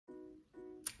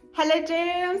Hello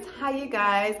gems, how you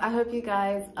guys? I hope you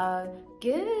guys are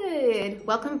good.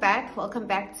 Welcome back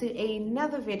to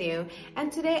another video,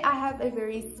 and today I have a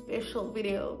very special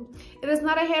video. It is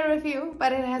not a hair review,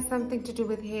 but it has something to do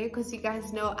with hair, because you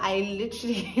guys know I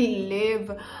literally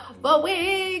live for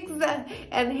wigs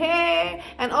and hair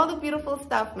and all the beautiful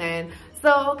stuff, man.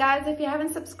 So guys, if you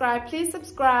haven't subscribed, please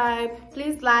subscribe,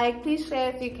 please like, please share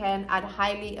if you can. I'd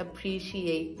highly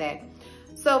appreciate that.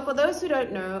 So for those who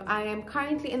don't know, I am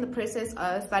currently in the process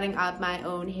of starting out my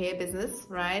own hair business,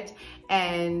 right?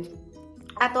 And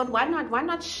I thought, why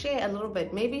not share a little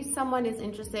bit? Maybe someone is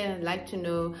interested and like to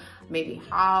know maybe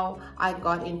how I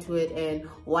got into it and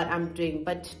what I'm doing.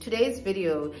 But today's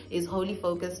video is wholly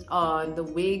focused on the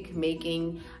wig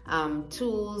making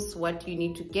tools, what you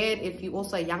need to get if you're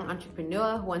also a young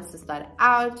entrepreneur who wants to start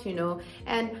out, you know,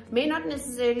 and may not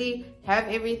necessarily have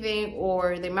everything,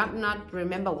 or they might not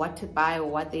remember what to buy or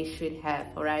what they should have.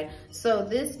 All right, so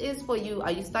this is for you.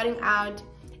 Are you starting out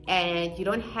and you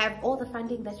don't have all the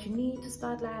funding that you need to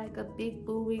start like a big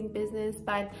booming business?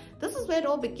 But this is where it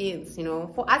all begins, you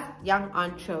know, for us young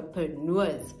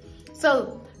entrepreneurs.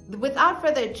 So without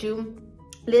further ado,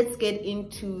 let's get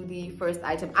into the first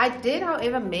item. I did,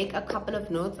 however, make a couple of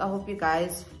notes. I hope you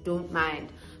guys don't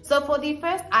mind. So for the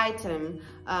first item,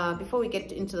 before we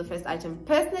get into the first item,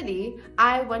 personally,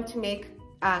 I want to make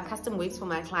custom wigs for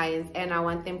my clients, and I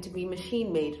want them to be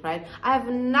machine made, right? I have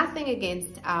nothing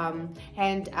against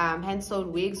hand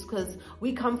sewn wigs, because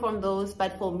we come from those.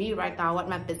 But for me right now, I want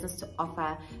my business to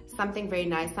offer something very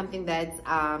nice, something that's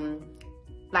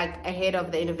like ahead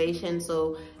of the innovation.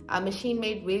 So machine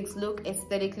made wigs look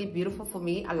aesthetically beautiful for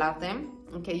me. I love them.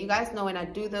 Okay, you guys know when I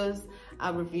do those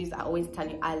reviews, I always tell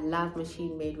you I love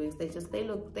machine made wigs. They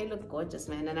look gorgeous,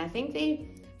 man. And I think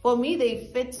for me they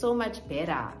fit so much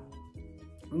better,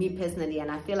 me personally.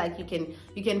 And I feel like you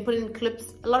can put in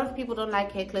clips. A lot of people don't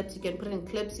like hair clips. You can put in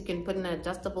clips, you can put in an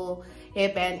adjustable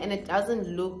hairband, and it doesn't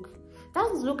look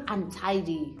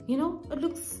untidy, you know. It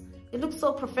looks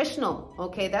so professional.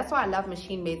 Okay, that's why I love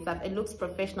machine made stuff. It looks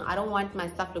professional. I don't want my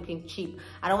stuff looking cheap.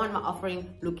 I don't want my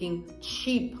offering looking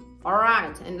cheap. All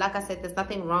right, and like I said, there's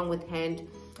nothing wrong with hand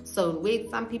sewn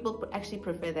wigs. Some people actually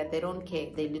prefer that. They don't care.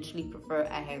 They literally prefer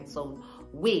a hand sewn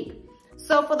wig.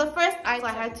 So for the first item,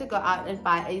 I had to go out and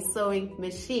buy a sewing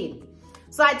machine.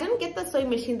 So I didn't get the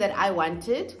sewing machine that I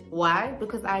wanted. Why?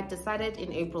 Because I decided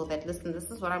in April that, listen,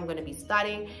 this is what I'm going to be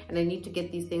starting, and I need to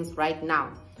get these things right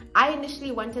now. I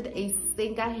initially wanted a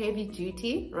Singer heavy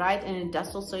duty, right, an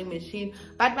industrial sewing machine,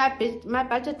 but my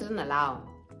budget didn't allow.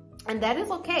 And that is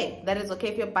okay. That is okay.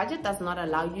 If your budget does not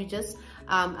allow, you just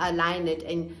align it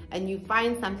and you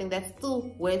find something that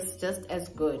still works just as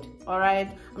good. All right,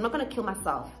 I'm not going to kill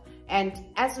myself. And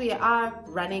as we are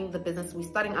running the business, we're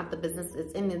starting out the business,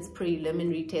 it's in its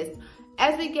preliminary test.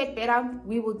 As we get better,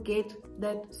 we will get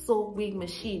that sewing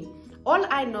machine. All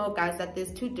I know, guys, that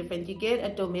there's two different. You get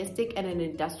a domestic and an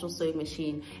industrial sewing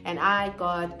machine, and I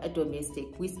got a domestic.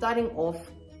 We're starting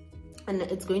off, and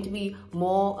it's going to be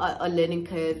more a learning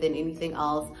curve than anything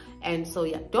else. And so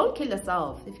yeah, don't kill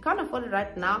yourself. If you can't afford it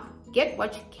right now, get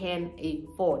what you can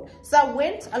afford. So I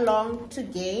went along to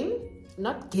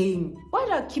why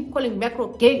do I keep calling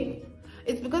Makro Game?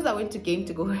 It's because I went to Game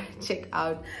to go check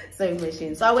out sewing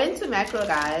machines. So I went to Makro,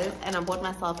 guys, and I bought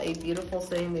myself a beautiful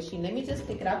sewing machine. Let me just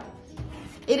pick it up.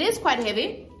 It is quite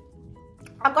heavy.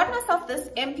 I got myself this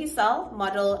Empisal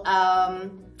model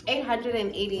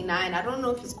 889. I don't know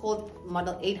if it's called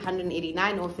model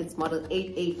 889 or if it's model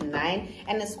 889,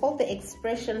 and it's called the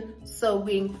Expression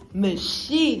Sewing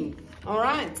Machine. All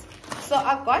right, so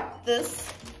I got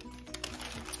this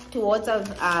towards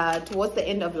the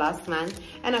end of last month,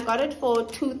 and I got it for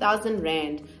 2,000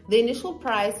 Rand. The initial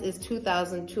price is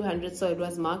 2,200, so it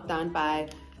was marked down by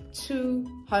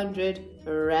 200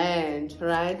 Rand,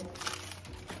 right?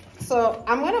 So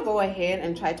I'm gonna go ahead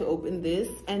and try to open this,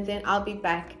 and then I'll be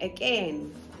back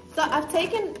again. So I've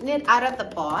taken it out of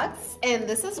the box, and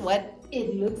this is what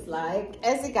it looks like.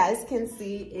 As you guys can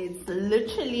see, it's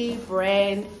literally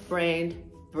brand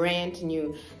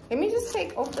new. Let me just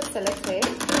take off the sellotape.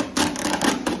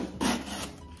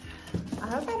 I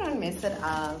hope I don't mess it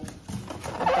up.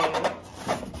 Okay,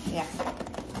 yeah.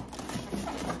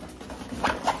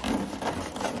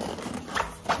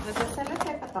 There's a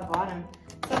sellotape at the bottom.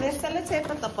 So there's sellotape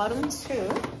at the bottom too.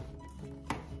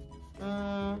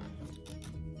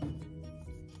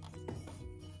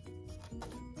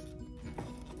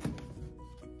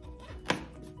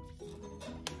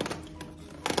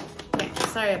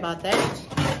 Sorry about that.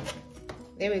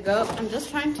 There we go. I'm just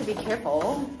trying to be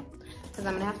careful because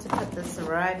I'm gonna have to put this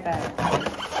right back.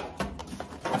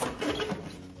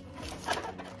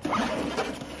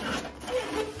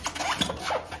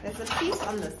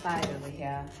 on the side over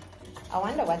here. I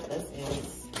wonder what this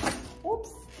is.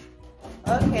 Oops.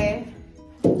 Okay.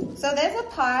 So there's a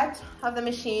part of the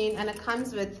machine and it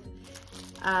comes with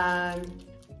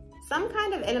some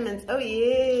kind of elements. Oh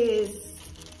yes.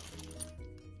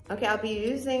 Okay, I'll be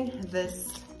using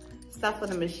this stuff for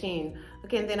the machine.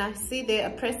 Okay, and then I see there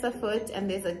a presser foot and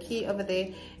there's a key over there,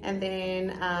 and then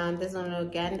there's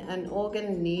an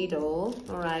organ needle.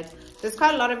 All right, there's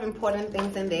quite a lot of important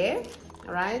things in there.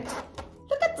 All right,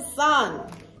 look at the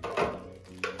sun.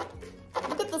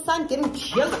 Look at the sun getting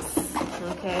jealous.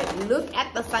 Okay, look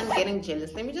at the sun getting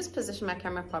jealous. Let me just position my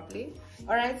camera properly.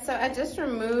 All right, so I just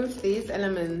removed these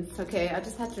elements. Okay, I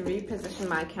just had to reposition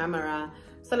my camera.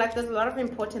 So like there's a lot of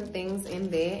important things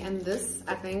in there, and this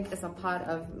I think is a part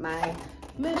of my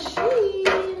machine.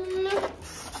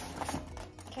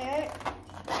 Okay,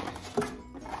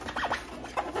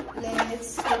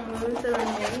 let's remove the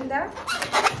remainder.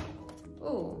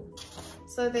 Oh,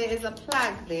 so there is a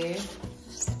plug there.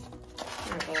 Oh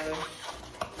my gosh.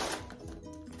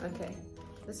 Okay,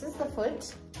 this is the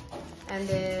foot, and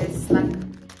there's like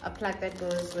a plug that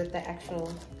goes with the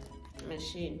actual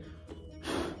machine.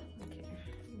 Okay,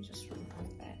 let me just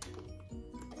remove that.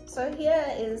 So here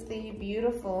is the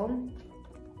beautiful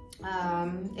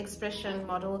Expression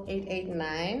model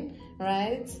 889,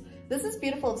 right? This is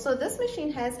beautiful. So this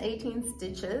machine has 18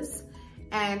 stitches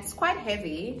and it's quite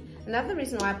heavy. Another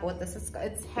reason why I bought this is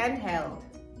it's handheld.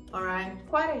 All right,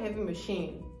 quite a heavy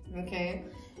machine. Okay,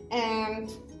 and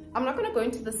I'm not going to go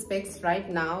into the specs right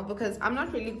now because I'm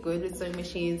not really good with sewing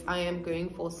machines. I am going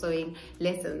for sewing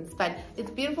lessons, but it's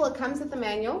beautiful. It comes with a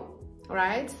manual,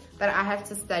 right, that I have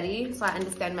to study so I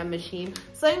understand my machine.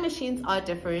 Sewing machines are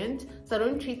different, so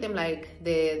don't treat them like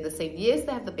they're the same. Yes,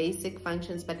 they have the basic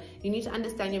functions, but you need to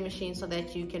understand your machine so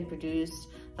that you can produce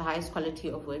the highest quality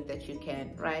of work that you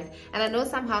can, right? And I know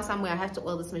somehow, somewhere I have to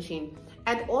oil this machine.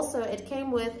 And also it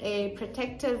came with a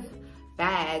protective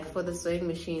bag for the sewing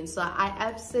machine, so I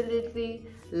absolutely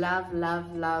love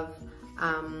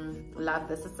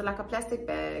this. It's like a plastic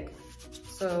bag,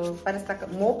 so but it's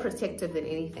like more protective than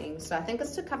anything. So I think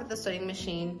it's to cover the sewing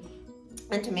machine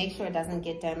and to make sure it doesn't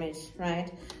get damaged,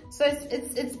 right? So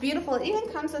it's beautiful. It even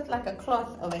comes with like a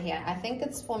cloth over here. I think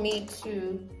it's for me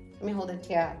to, let me hold it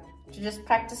here, to just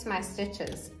practice my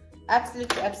stitches.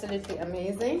 Absolutely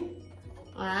amazing.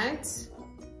 All right,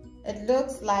 it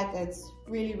looks like it's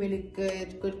really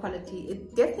good quality.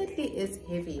 It definitely is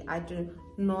heavy, I do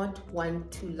not want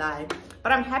to lie,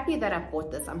 but I'm happy that I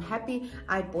bought this. I'm happy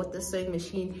I bought the sewing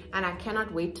machine, and I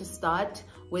cannot wait to start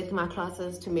with my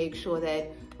classes to make sure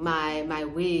that my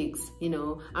wigs, you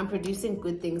know, I'm producing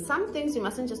good things. Some things you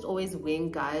mustn't just always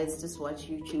wing, guys. Just watch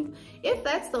YouTube. If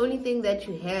that's the only thing that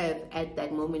you have at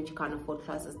that moment, you can't afford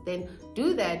classes, then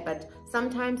do that. But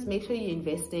sometimes make sure you're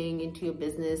investing into your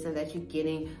business and that you're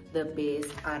getting the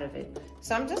best out of it.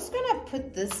 So I'm just gonna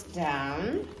put this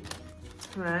down,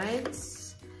 right?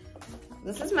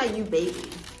 This is my new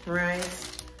baby,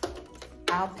 right?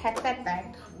 I'll pack that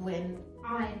back when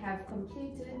I have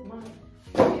completed my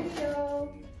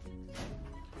video.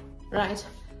 Right,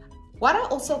 what I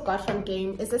also got from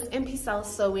Game is this Empisal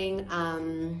sewing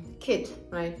kit,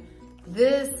 right?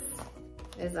 This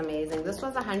is amazing. This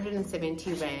was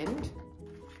 170 Rand.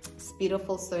 It's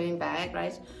beautiful sewing bag,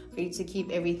 right? For you to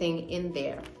keep everything in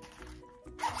there.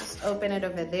 Just open it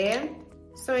over there.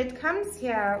 So it comes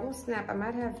here. Oh snap, I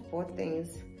might have bought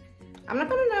things. I'm not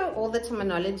gonna know all the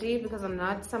terminology because I'm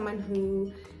not someone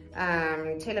who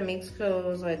tailor makes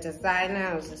clothes or a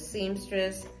designer or a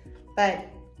seamstress, but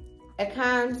it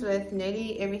comes with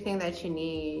nearly everything that you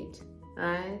need,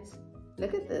 right?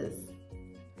 Look at this.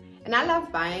 And I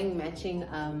love buying matching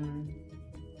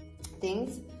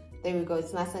things. There we go,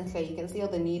 it's nice and clear. You can see all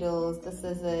the needles, the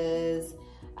scissors,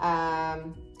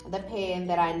 the pen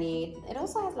that I need. It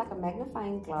also has like a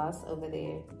magnifying glass over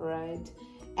there, right?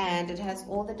 And it has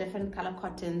all the different color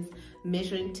cottons,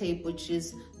 measuring tape, which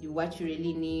is what you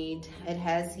really need. It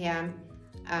has here,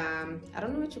 I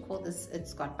don't know what you call this.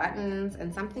 It's got buttons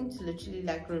and something to literally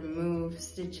like remove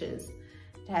stitches.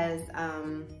 It has,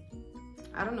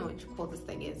 I don't know what you call this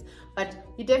thing is, but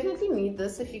you definitely need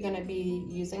this if you're gonna be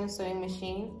using a sewing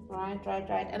machine, right?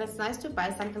 And it's nice to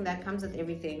buy something that comes with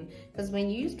everything, because when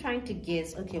you're trying to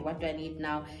guess, okay, what do I need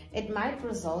now, it might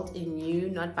result in you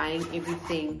not buying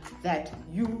everything that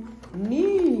you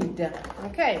need.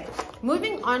 Okay,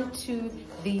 moving on to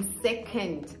the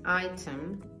second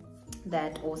item.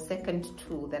 that, or second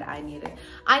tool that I needed.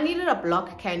 I needed a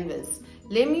block canvas.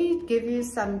 Let me give you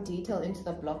some detail into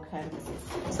the block canvases.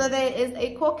 So there is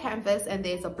a Cork Canvas and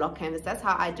there's a block canvas. That's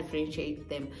how I differentiate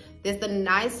them. There's the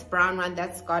nice brown one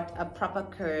that's got a proper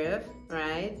curve,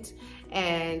 right?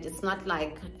 And it's not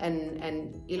like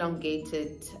an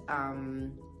elongated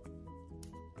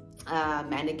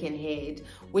mannequin head,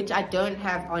 which I don't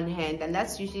have on hand, and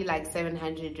that's usually like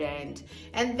 700 rand.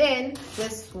 And then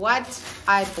this what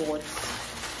I bought,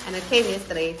 and it came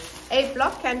yesterday, a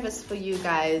block canvas for you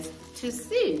guys to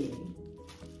see.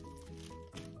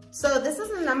 So this is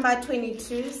a number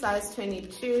 22, size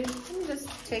 22. Let me just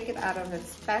take it out of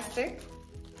its plastic.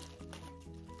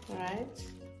 All right.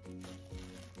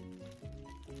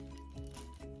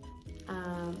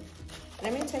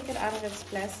 Let me take it out of its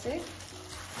plastic.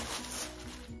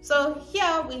 So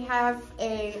here we have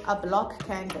a block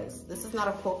canvas. This is not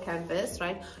a Cork canvas,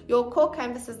 right? Your Cork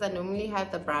canvases that normally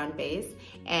have the brown base,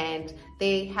 and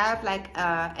they have like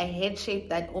a head shape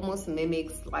that almost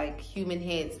mimics like human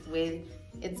heads, where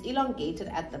it's elongated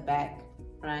at the back,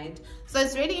 right? So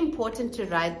it's really important to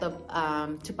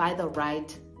buy the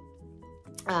right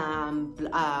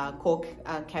Cork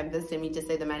canvas. Let me just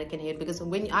say the mannequin head, because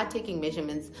when you are taking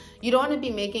measurements, you don't want to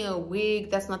be making a wig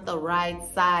that's not the right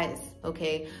size.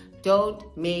 Okay, don't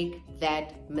make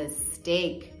that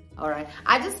mistake. All right,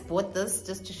 I just bought this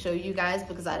just to show you guys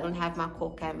because I don't have my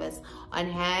Cork canvas on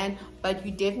hand, but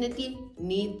you definitely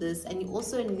need this. And you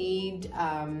also need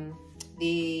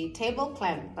the table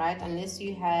clamp, right? Unless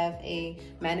you have a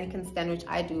mannequin stand, which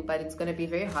I do, but it's going to be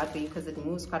very hard for you because it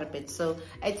moves quite a bit. So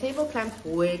a table clamp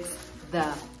works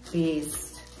the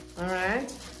best. All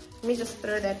right, let me just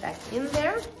throw that back in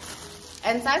there.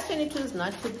 And size 22 is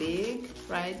not too big,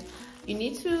 right? You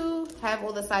need to have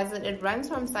all the sizes. It runs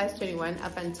from size 21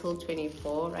 up until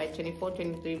 24, right? 24,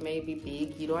 23 may be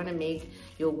big. You don't want to make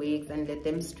your wigs and let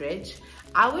them stretch.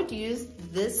 I would use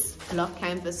this block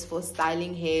canvas for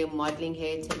styling hair, modeling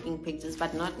hair, taking pictures,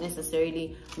 but not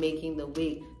necessarily making the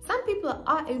wig. Some people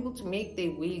are able to make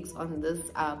their wigs on this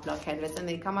block canvas and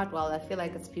they come out well. I feel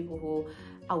like it's people who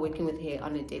are working with hair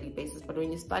on a daily basis. But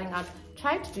when you're starting out,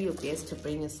 try to do your best to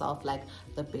bring yourself like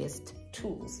the best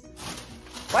tools.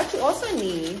 What you also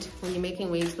need when you're making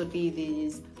wigs would be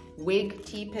these wig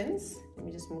T-pins. Let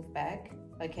me just move back.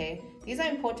 Okay, these are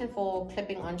important for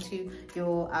clipping onto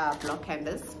your block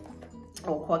canvas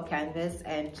or Cork canvas,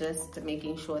 and just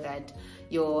making sure that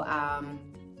your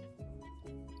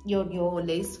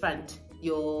lace front,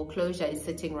 your closure is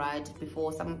sitting right.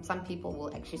 Before some people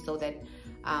will actually sew that,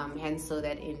 hand sew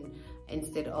that in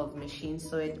instead of machine.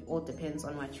 So it all depends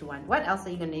on what you want. What else are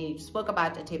you gonna need? You spoke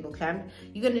about a table clamp.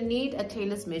 You're gonna need a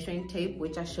tailor's measuring tape,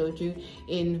 which I showed you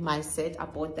in my set. I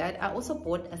bought that. I also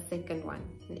bought a second one,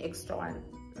 an extra one.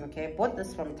 Okay, I bought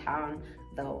this from town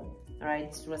though. All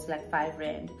right, it was like 5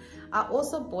 rand. I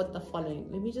also bought the following.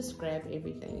 Let me just grab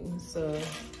everything so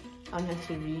I don't have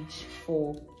to reach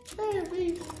for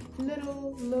every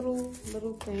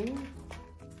little thing.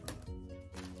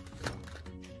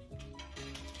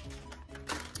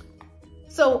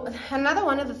 So another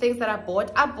one of the things that I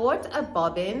bought a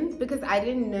bobbin, because I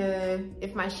didn't know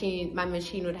if my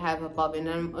machine would have a bobbin.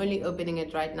 I'm only opening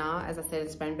it right now. As I said,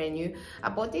 it's brand new. I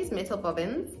bought these metal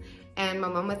bobbins, and my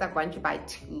mom was like, why don't you buy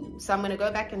 2? So I'm gonna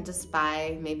go back and just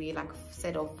buy maybe like a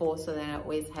set of 4, so that I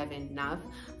always have enough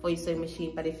for your sewing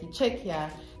machine. But if you check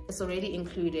here, it's already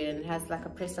included and has like a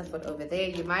presser foot over there.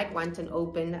 You might want an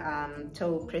open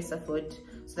toe presser foot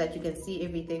so that you can see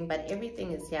everything, but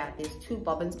everything is here. There's 2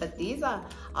 bobbins, but these are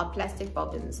plastic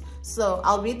bobbins. So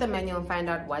I'll read the manual and find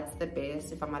out what's the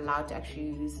best, if I'm allowed to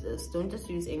actually use this. Don't just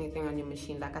use anything on your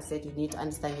machine. Like I said, you need to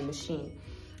understand your machine.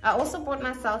 I also bought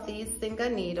myself these finger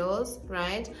needles,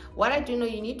 right? What I do know,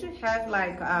 you need to have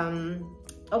like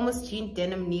almost jean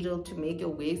denim needle to make your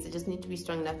wigs. They just need to be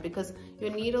strong enough, because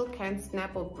your needle can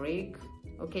snap or break,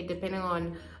 okay, depending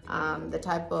on the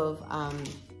type of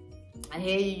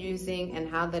hair you're using and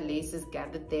how the lace is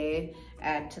gathered there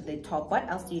at the top. What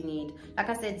else do you need? Like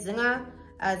I said, zinger,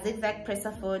 zigzag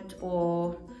presser foot,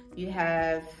 or you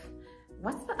have,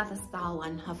 what's the other style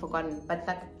one? I've forgotten, but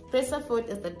that presser foot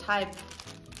is the type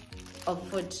of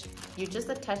foot. You just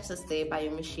attach this there by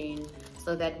your machine,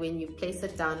 so that when you place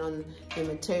it down on your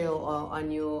material or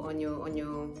on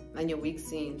your wig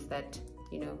seams, that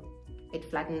you know it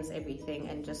flattens everything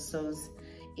and just sews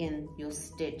in your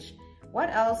stitch. What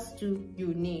else do you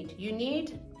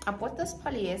need? I bought this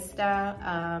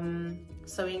polyester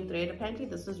sewing thread. Apparently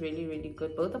this is really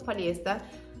good. Both are polyester.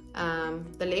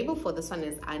 The label for this one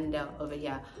is under over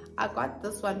here. I got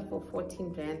this one for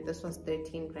 14 rand. This was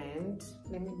 13 rand.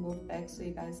 Let me move back so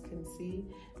you guys can see.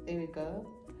 There we go.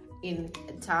 in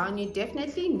town, you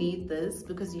definitely need this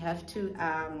because you have to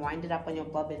wind it up on your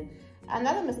bobbin.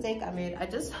 Another mistake I made, I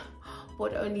just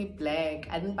bought only black.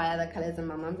 I didn't buy other colors, and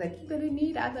my mom's like, you're gonna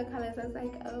need other colors. I was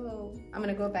like, oh, I'm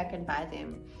gonna go back and buy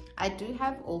them. I do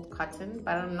have old cotton,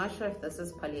 but I'm not sure if this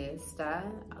is polyester,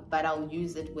 but I'll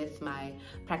use it with my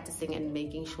practicing and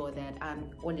making sure that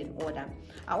I'm all in order.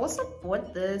 I also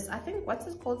bought this, I think, what's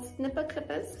it called, snipper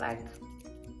clippers. Like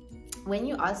when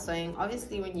you are sewing,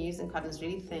 obviously when you're using cotton, it's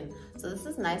really thin, so this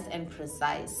is nice and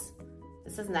precise.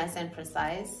 This is nice and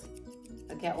precise.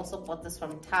 Okay, I also bought this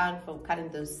from town for cutting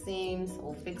those seams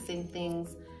or fixing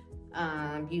things.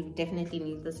 You definitely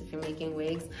need this if you're making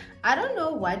wigs. I don't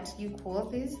know what you call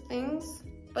these things,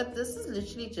 but this is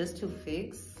literally just to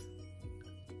fix.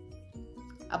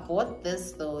 I bought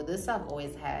this though. This I've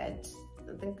always had.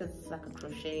 I think it's like a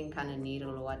crocheting kind of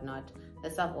needle or whatnot.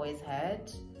 This I've always had.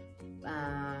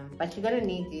 But you're gonna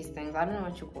need these things. I don't know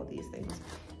what you call these things.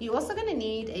 You're also gonna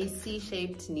need a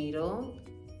C-shaped needle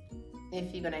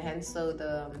if you're gonna hand sew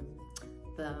the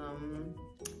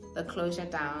closure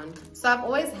down. So I've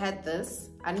always had this.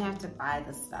 I didn't have to buy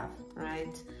this stuff,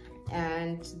 right?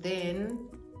 And then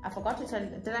I forgot to tell you,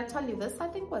 did I tell you this? I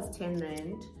think was 10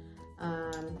 Rand.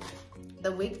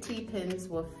 The wig T-pins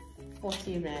were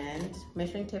 40 Rand.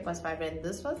 Measuring tape was 5 Rand.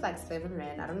 This was like 7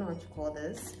 Rand. I don't know what you call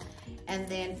this. And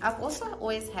then I've also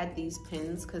always had these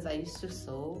pins because I used to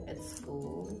sew at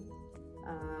school.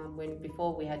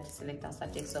 Before we had to select our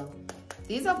subject, so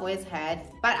these I've always had,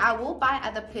 but I will buy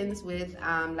other pins with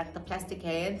like the plastic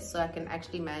heads so I can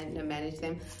actually manage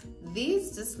them.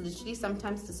 These just literally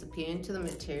sometimes disappear into the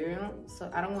material, so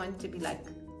I don't want to be like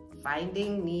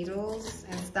finding needles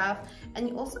and stuff. And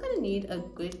you're also going to need a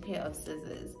good pair of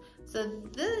scissors. So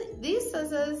these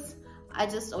scissors I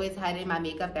just always had in my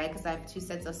makeup bag because I have 2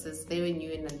 sets of scissors. They were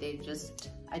new and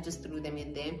I just threw them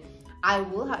in there. I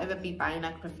will, however, be buying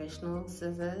like professional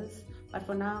scissors, but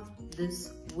for now,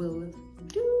 this will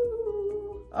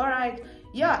do. All right,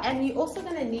 yeah, and you're also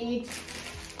gonna need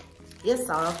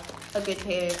yourself a good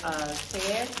pair of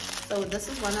hair. So this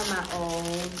is one of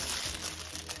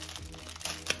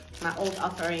my old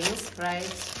offerings, right?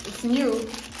 It's new.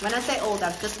 When I say old,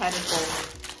 I've just had it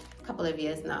for a couple of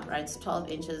years now, right? It's 12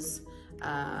 inches.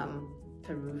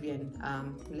 Peruvian,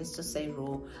 let's just say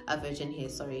raw virgin hair,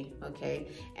 sorry, okay,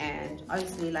 and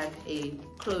obviously like a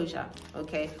closure,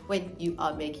 okay, when you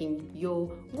are making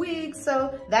your wig.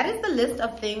 So that is the list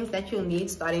of things that you'll need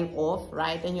starting off,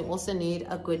 right? And you also need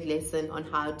a good lesson on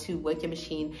how to work your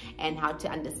machine and how to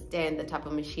understand the type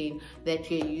of machine that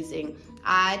you're using.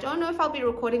 I don't know if I'll be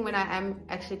recording when I am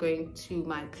actually going to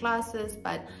my classes,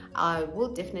 but I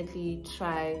will definitely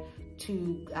try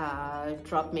to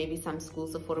drop maybe some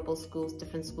schools, affordable schools,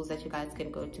 different schools that you guys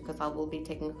can go to, because I will be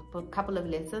taking a couple of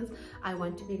lessons. I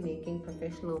want to be making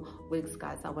professional wigs,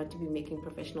 guys. I want to be making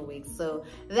professional wigs. So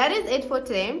that is it for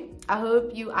today. I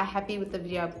hope you are happy with the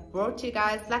video I brought to you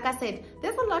guys. Like I said,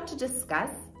 there's a lot to discuss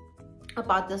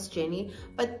about this journey,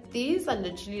 but these are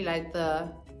literally like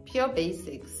the pure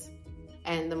basics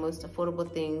and the most affordable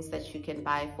things that you can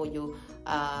buy for your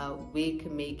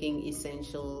wig making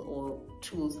essential or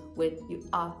tools when you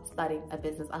are starting a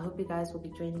business. I hope you guys will be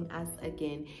joining us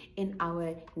again in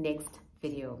our next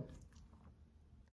video.